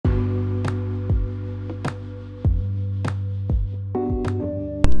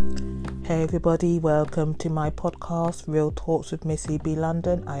Hey everybody, welcome to my podcast, Real Talks with Miss E.B.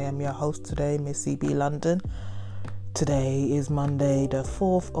 London. I am your host today, Miss E.B. London. Today is Monday the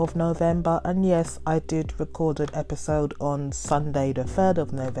 4th of November, and yes, I did record an episode on Sunday the 3rd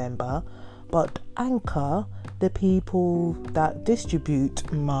of November, but Anchor, the people that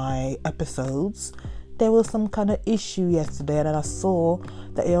distribute my episodes, there was some kind of issue yesterday, and I saw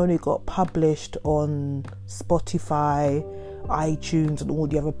that it only got published on Spotify, iTunes and all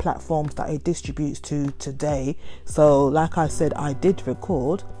the other platforms that it distributes to today. So like I said, I did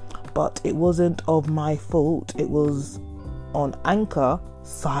record, but it wasn't of my fault. It was on Anchor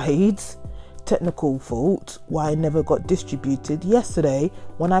side's technical fault why it never got distributed yesterday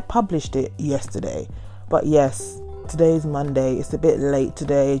when I published it yesterday. But yes, today is Monday. It's a bit late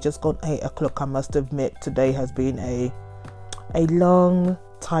today, just gone 8 o'clock. I must admit today has been a long,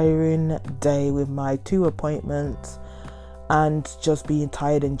 tiring day with my 2 appointments and just being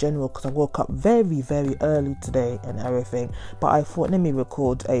tired in general because I woke up very, very early today and everything. But I thought, let me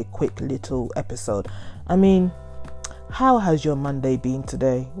record a quick little episode. I mean, how has your Monday been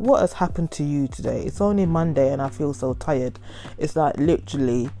today? What has happened to you today? It's only Monday and I feel so tired. It's like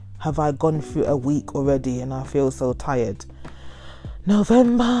literally, have I gone through a week already and I feel so tired?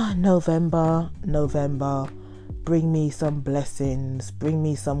 November. Bring me some blessings. Bring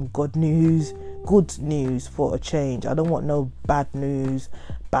me some good news for a change. I don't want no bad news,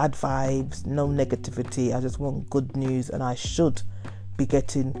 bad vibes, no negativity. I just want good news, and I should be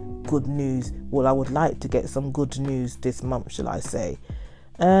getting good news. Well, I would like to get some good news this month, shall I say.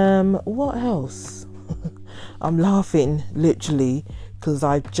 What else? I'm laughing literally because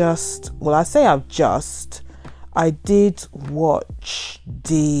I did watch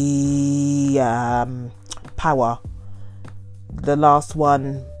the Power, the last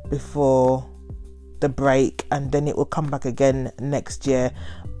one before the break, and then it will come back again next year.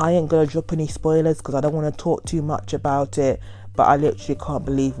 I ain't gonna drop any spoilers because I don't want to talk too much about it, but I literally can't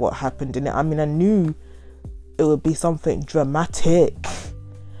believe what happened in it. I mean, I knew it would be something dramatic,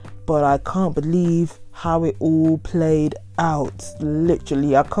 but I can't believe how it all played out.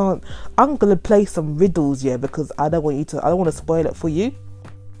 Literally, I'm gonna play some riddles here because I don't want to spoil it for you,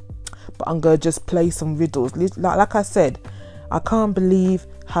 but I'm gonna just play some riddles. Like I said, I can't believe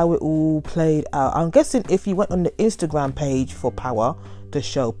how it all played out. I'm guessing if you went on the Instagram page for Power, the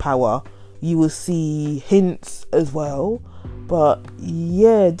show Power, you will see hints as well. But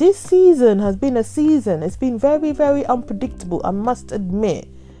yeah, this season has been a season. It's been very, very unpredictable. I must admit,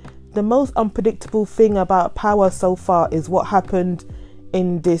 the most unpredictable thing about Power so far is what happened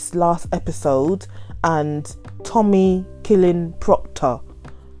in this last episode and Tommy killing Proctor,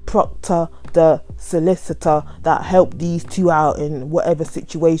 the solicitor that helped these two out in whatever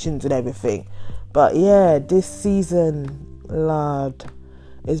situations and everything. But yeah, this season, lad,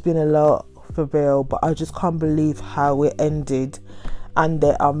 it's been a lot for real, but I just can't believe how it ended, and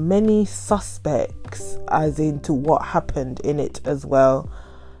there are many suspects as into what happened in it as well.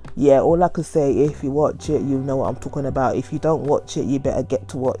 Yeah, all I can say, if you watch it, you know what I'm talking about. If you don't watch it, you better get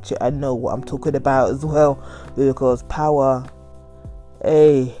to watch it and know what I'm talking about as well, because Power,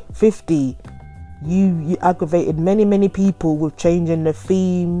 50, you aggravated many people with changing the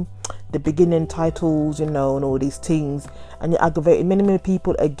theme, the beginning titles, and all these things, and you aggravated many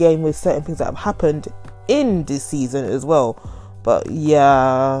people again with certain things that have happened in this season as well. But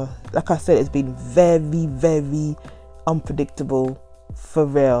yeah, like I said, it's been very, very unpredictable for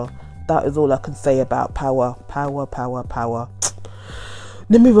real. That is all I can say about Power.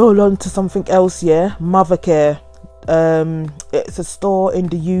 Let me roll on to something else. Mothercare. It's a store in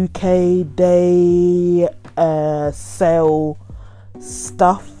the UK. They sell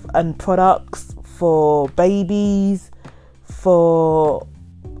stuff and products for babies, for,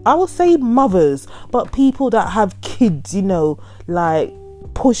 I would say, mothers, but people that have kids, like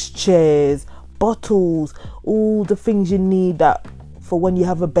push chairs, bottles, all the things you need that for when you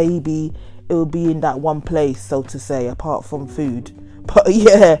have a baby, it will be in that one place, so to say, apart from food. But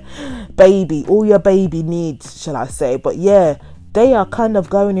yeah, all your baby needs, shall I say. But yeah, they are kind of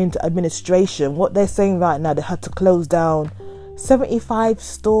going into administration. What they're saying right now, they had to close down 75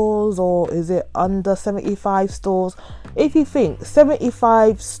 stores, or is it under 75 stores? If you think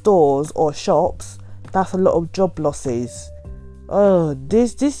 75 stores or shops, that's a lot of job losses. Oh,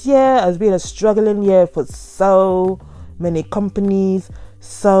 this year has been a struggling year for so many companies,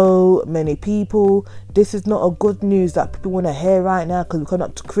 so many people. This is not a good news that people want to hear right now, because we're coming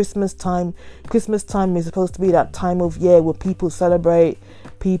up to Christmas time. Christmas time is supposed to be that time of year where people celebrate,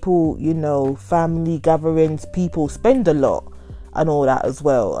 people, family gatherings, people spend a lot and all that as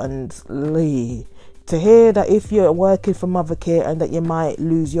well. And to hear that if you're working for Mothercare and that you might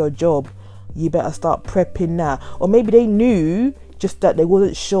lose your job, you better start prepping now. Or maybe they knew, just that they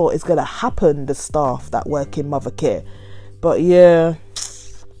wasn't sure it's gonna happen, the staff that work in Mothercare. But yeah,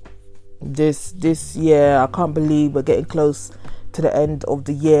 this year, I can't believe we're getting close to the end of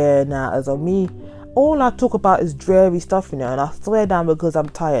the year now. As of me, all I talk about is dreary stuff, and I swear down because I'm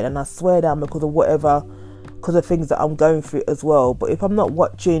tired, and I swear down because of whatever, because of things that I'm going through as well. But if I'm not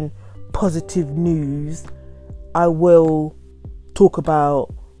watching positive news, I will talk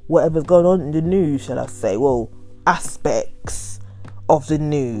about whatever's going on in the news, shall I say. Well, aspects of the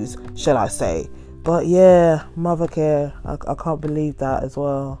news, shall I say. But yeah, Mothercare, I can't believe that as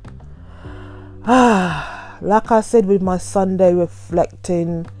well. Like I said with my Sunday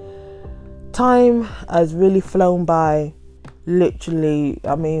reflecting, time has really flown by. Literally,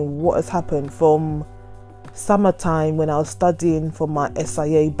 I mean, what has happened from summertime when I was studying for my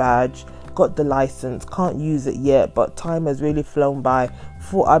SIA badge, got the license, can't use it yet, but time has really flown by.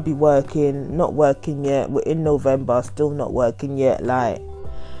 Thought I'd be working, not working yet. We're in November, still not working yet. Like,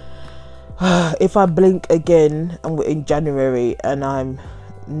 if I blink again and we're in January and I'm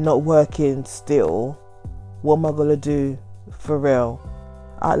not working still, what am I gonna do for real?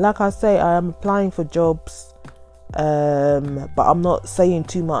 Like I say, I am applying for jobs, but I'm not saying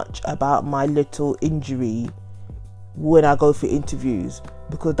too much about my little injury when I go for interviews,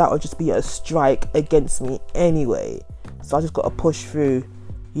 because that would just be a strike against me anyway. So I just got to push through.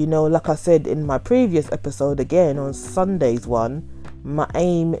 Like I said in my previous episode, again on Sunday's one, my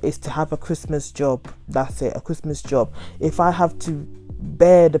aim is to have a Christmas job. That's it, a Christmas job. If I have to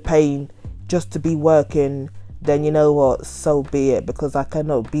bear the pain just to be working, then you know what, so be it, because I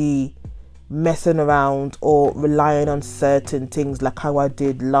cannot be messing around or relying on certain things like how I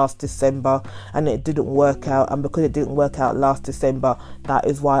did last December and it didn't work out. And because it didn't work out last December, that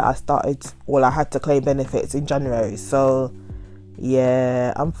is why I had to claim benefits in January. So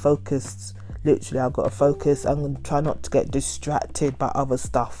yeah, I'm focused. Literally, I've got to focus. I'm going to try not to get distracted by other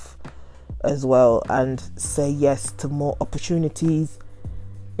stuff as well, and say yes to more opportunities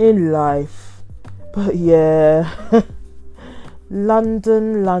in life. But yeah,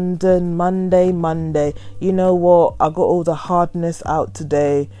 London, Monday. You know what? I got all the hardness out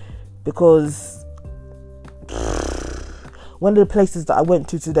today because one of the places that I went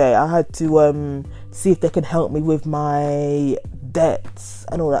to today, I had to see if they can help me with my debts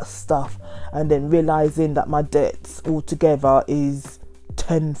and all that stuff, and then realising that my debts altogether is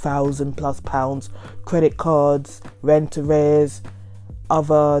 £10,000+ credit cards, rent arrears,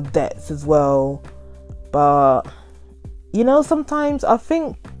 other debts as well. But sometimes I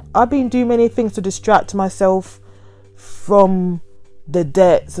think I've been doing many things to distract myself from the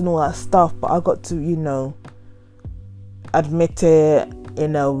debts and all that stuff, but I got to admit it,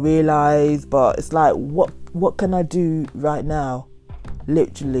 realise. But it's like, what can I do right now?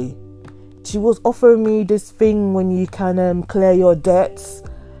 Literally, she was offering me this thing when you can clear your debts,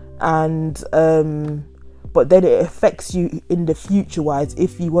 and but then it affects you in the future wise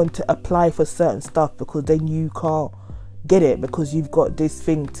if you want to apply for certain stuff, because then you can't get it because you've got this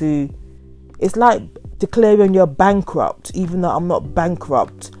thing to, it's like declaring you're bankrupt, even though I'm not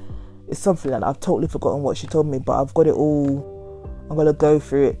bankrupt. It's something that I've totally forgotten what she told me, but I've got it all. I'm gonna go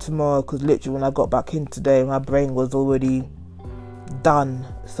through it tomorrow, because literally when I got back in today, my brain was already done,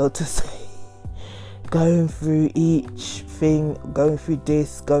 so to say. Going through each thing, going through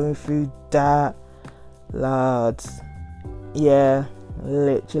this, going through that, lads. Yeah,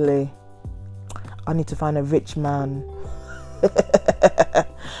 literally. I need to find a rich man.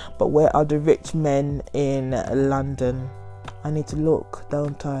 But where are the rich men in London? I need to look,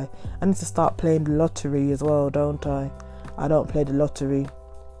 don't I? I need to start playing the lottery as well, don't I? I don't play the lottery.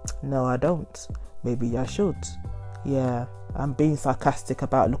 No, I don't. Maybe I should. Yeah, I'm being sarcastic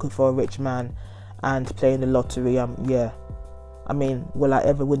about looking for a rich man and playing the lottery. Yeah. I mean, will I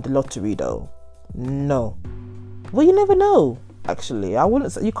ever win the lottery though? No. Well, you never know. Actually, I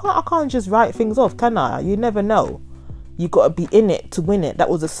wouldn't say I can't just write things off, can I? You never know. You got to be in it to win it. That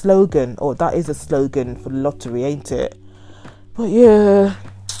was a slogan, or that is a slogan for the lottery, ain't it? But yeah,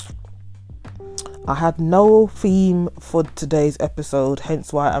 I had no theme for today's episode,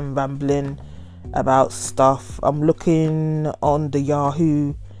 hence why I'm rambling about stuff. I'm looking on the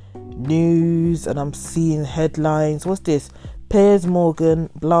Yahoo News and I'm seeing headlines. What's this? Piers Morgan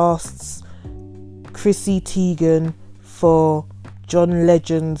blasts Chrissy Teigen for John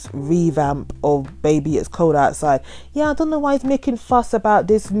Legend's revamp of Baby It's Cold Outside. Yeah, I don't know why he's making fuss about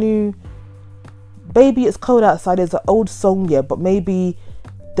this new Baby It's Cold Outside. Is an old song, yeah, but maybe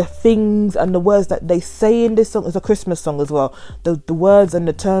the things and the words that they say in this song is a Christmas song as well. The words and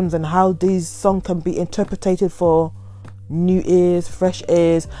the terms and how this song can be interpreted for new ears, fresh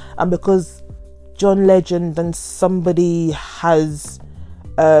ears, and because John Legend and somebody has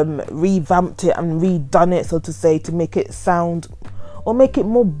revamped it and redone it, so to say, to make it sound or make it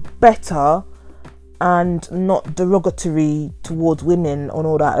more better and not derogatory towards women and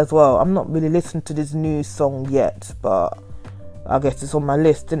all that as well. I'm not really listening to this new song yet, but I guess it's on my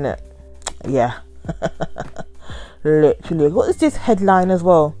list, isn't it? Yeah. Literally. What is this headline as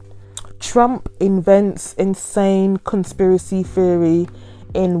well? Trump invents insane conspiracy theory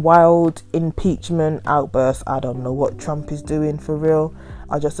in wild impeachment outburst. I don't know what Trump is doing for real.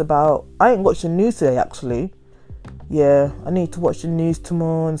 I ain't watched the news today actually. Yeah, I need to watch the news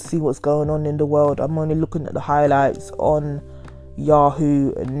tomorrow and see what's going on in the world. I'm only looking at the highlights on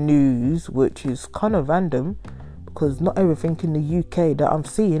Yahoo News, which is kind of random because not everything in the UK that I'm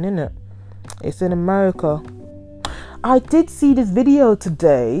seeing, innit? It's in America. I did see this video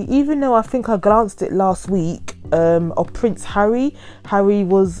today, even though I think I glanced it last week, of Prince Harry. Harry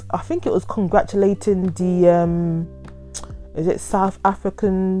was, I think it was congratulating the, is it South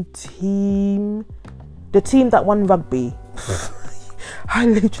African team? The team that won rugby. I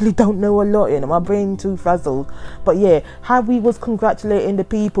literally don't know a lot in it. My brain too frazzled. But yeah, Harry was congratulating the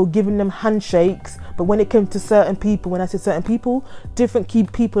people, giving them handshakes. But when it came to certain people, when I say certain people, different key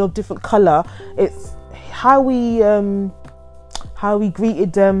people of different colour, it's how we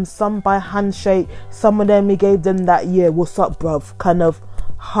greeted them. Some by handshake, some of them he gave them that, yeah, what's up bruv, kind of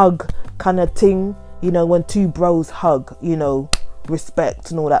hug kind of thing. You know, when two bros hug, you know,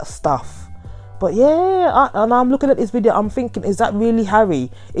 respect and all that stuff. But yeah, I'm looking at this video, I'm thinking, is that really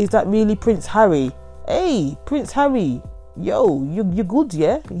Harry? Is that really Prince Harry? Hey, Prince Harry, yo, you're good,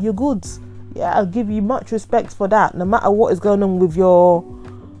 yeah? You're good. Yeah, I'll give you much respect for that. No matter what is going on with you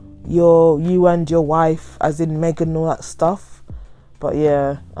and your wife, as in Meghan and all that stuff. But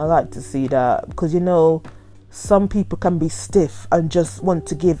yeah, I like to see that because, you know, some people can be stiff and just want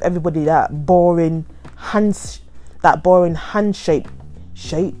to give everybody that boring handshake, that boring handshake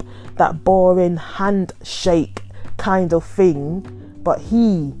kind of thing. But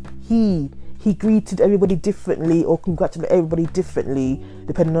he greeted everybody differently or congratulated everybody differently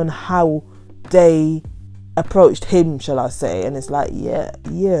depending on how they approached him, shall I say. And it's like, yeah,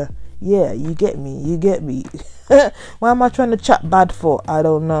 you get me. Why am I trying to chat bad for? I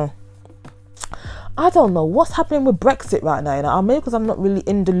don't know what's happening with Brexit right now. You know, maybe because I'm not really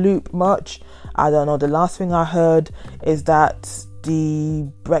in the loop much. I don't know. The last thing I heard is that the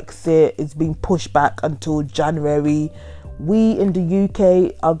Brexit is being pushed back until January. We in the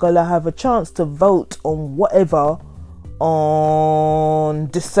UK are gonna have a chance to vote on whatever on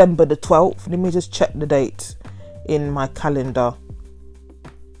December the 12th. Let me just check the date in my calendar.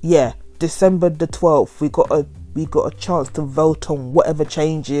 Yeah, December the 12th. We got a chance to vote on whatever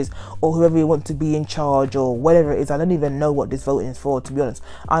changes or whoever we want to be in charge or whatever it is. I don't even know what this voting is for, to be honest.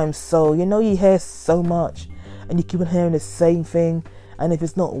 I'm so, you know, you hear so much and you keep on hearing the same thing, and if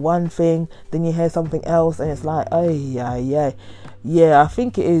it's not one thing, then you hear something else, and it's like, yeah, I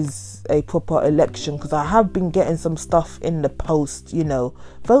think it is a proper election, because I have been getting some stuff in the post, you know,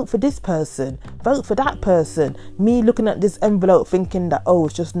 vote for this person, vote for that person, me looking at this envelope thinking that, oh,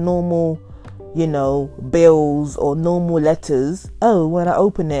 it's just normal, you know, bills or normal letters. Oh, when I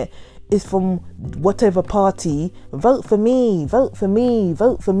open it, it's from whatever party, vote for me, vote for me,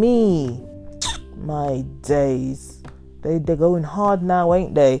 vote for me. My days, they're going hard now,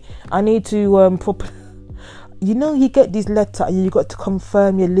 ain't they? I need to you know, you get this letter and you got to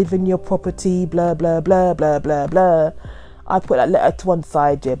confirm you live in your property, blah blah blah blah blah blah. I put that letter to one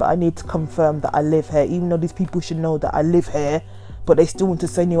side, yeah, but I need to confirm that I live here, even though these people should know that I live here, but they still want to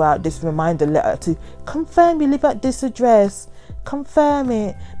send you out this reminder letter to confirm you live at this address. Confirm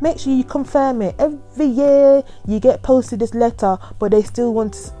it. Make sure you confirm it. Every year you get posted this letter, but they still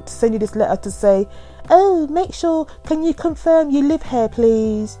want to send you this letter to say, oh, make sure, can you confirm you live here,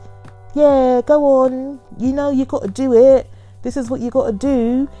 please? Yeah, go on. You know, you got to do it. This is what you got to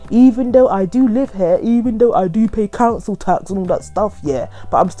do. Even though I do live here, even though I do pay council tax and all that stuff, yeah,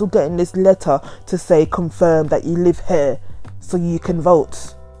 but I'm still getting this letter to say confirm that you live here so you can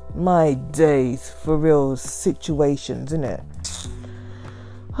vote. My days, for real situations, innit?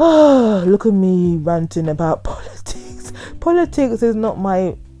 Look at me ranting about politics. Politics is not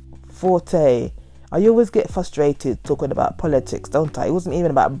my forte. I always get frustrated talking about politics, don't I? It wasn't even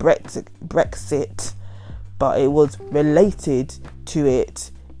about Brexit, but it was related to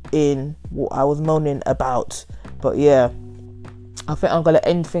it in what I was moaning about. But yeah, I think I'm going to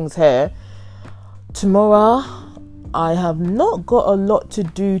end things here. Tomorrow, I have not got a lot to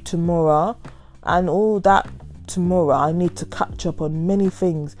do tomorrow, and all that tomorrow I need to catch up on many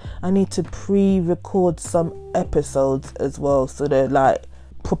things. I need to pre-record some episodes as well, so they're like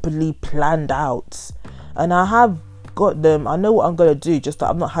properly planned out. And I have got them. I know what I'm going to do, just that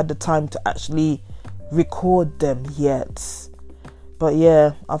I've not had the time to actually record them yet. But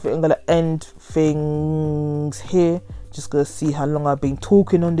yeah, I think I'm going to end things here. Just going to see how long I've been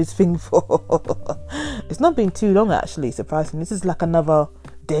talking on this thing for. It's not been too long actually, surprisingly. This is like another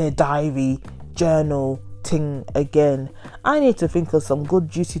Dear Diary journal thing again. I need to think of some good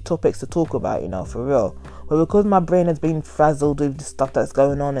juicy topics to talk about, for real. But because my brain has been frazzled with the stuff that's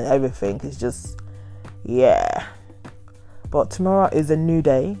going on and everything, it's just, yeah. But tomorrow is a new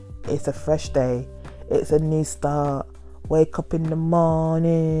day. It's a fresh day. It's a new start. Wake up in the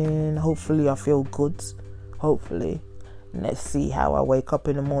morning. Hopefully I feel good. Hopefully. Let's see how I wake up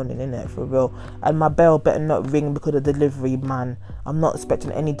in the morning, innit, for real. And my bell better not ring because of delivery, man. I'm not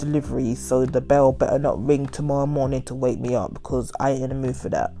expecting any deliveries, so the bell better not ring tomorrow morning to wake me up, because I ain't in the mood for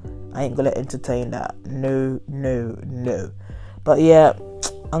that. I ain't gonna entertain that. No. But yeah,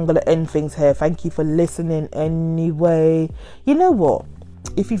 I'm gonna end things here. Thank you for listening anyway. You know what?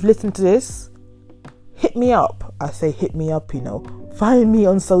 If you've listened to this, hit me up. I say hit me up, Find me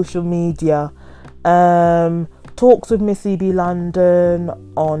on social media. Talks with Missy B London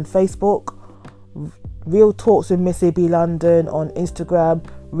on Facebook, Real Talks with Missy B London on Instagram,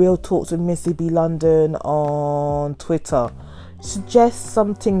 Real Talks with Missy B London on Twitter. Suggest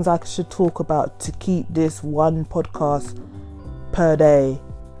some things I should talk about to keep this one podcast per day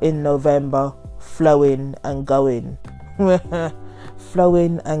in November flowing and going.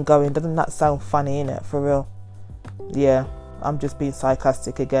 Flowing and going. Doesn't that sound funny, innit? For real. Yeah, I'm just being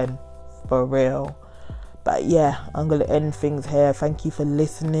sarcastic again. For real. But yeah, I'm going to end things here. Thank you for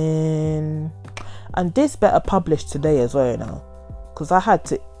listening. And this better publish today as well, because I had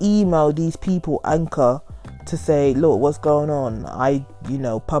to email these people, Anchor, to say, look, what's going on? I,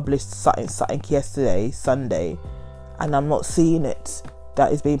 published something yesterday, Sunday, and I'm not seeing it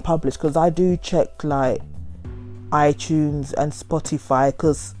that is being published, because I do check like iTunes and Spotify,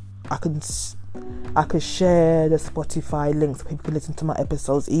 because I can share the Spotify links so people can listen to my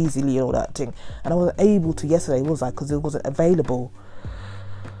episodes easily and all that thing. And I wasn't able to yesterday, was I? Because it wasn't available.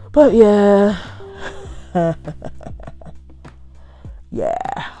 But yeah.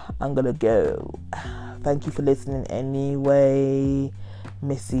 Yeah, I'm gonna go. Thank you for listening anyway.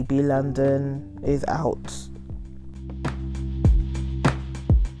 Missy B London is out.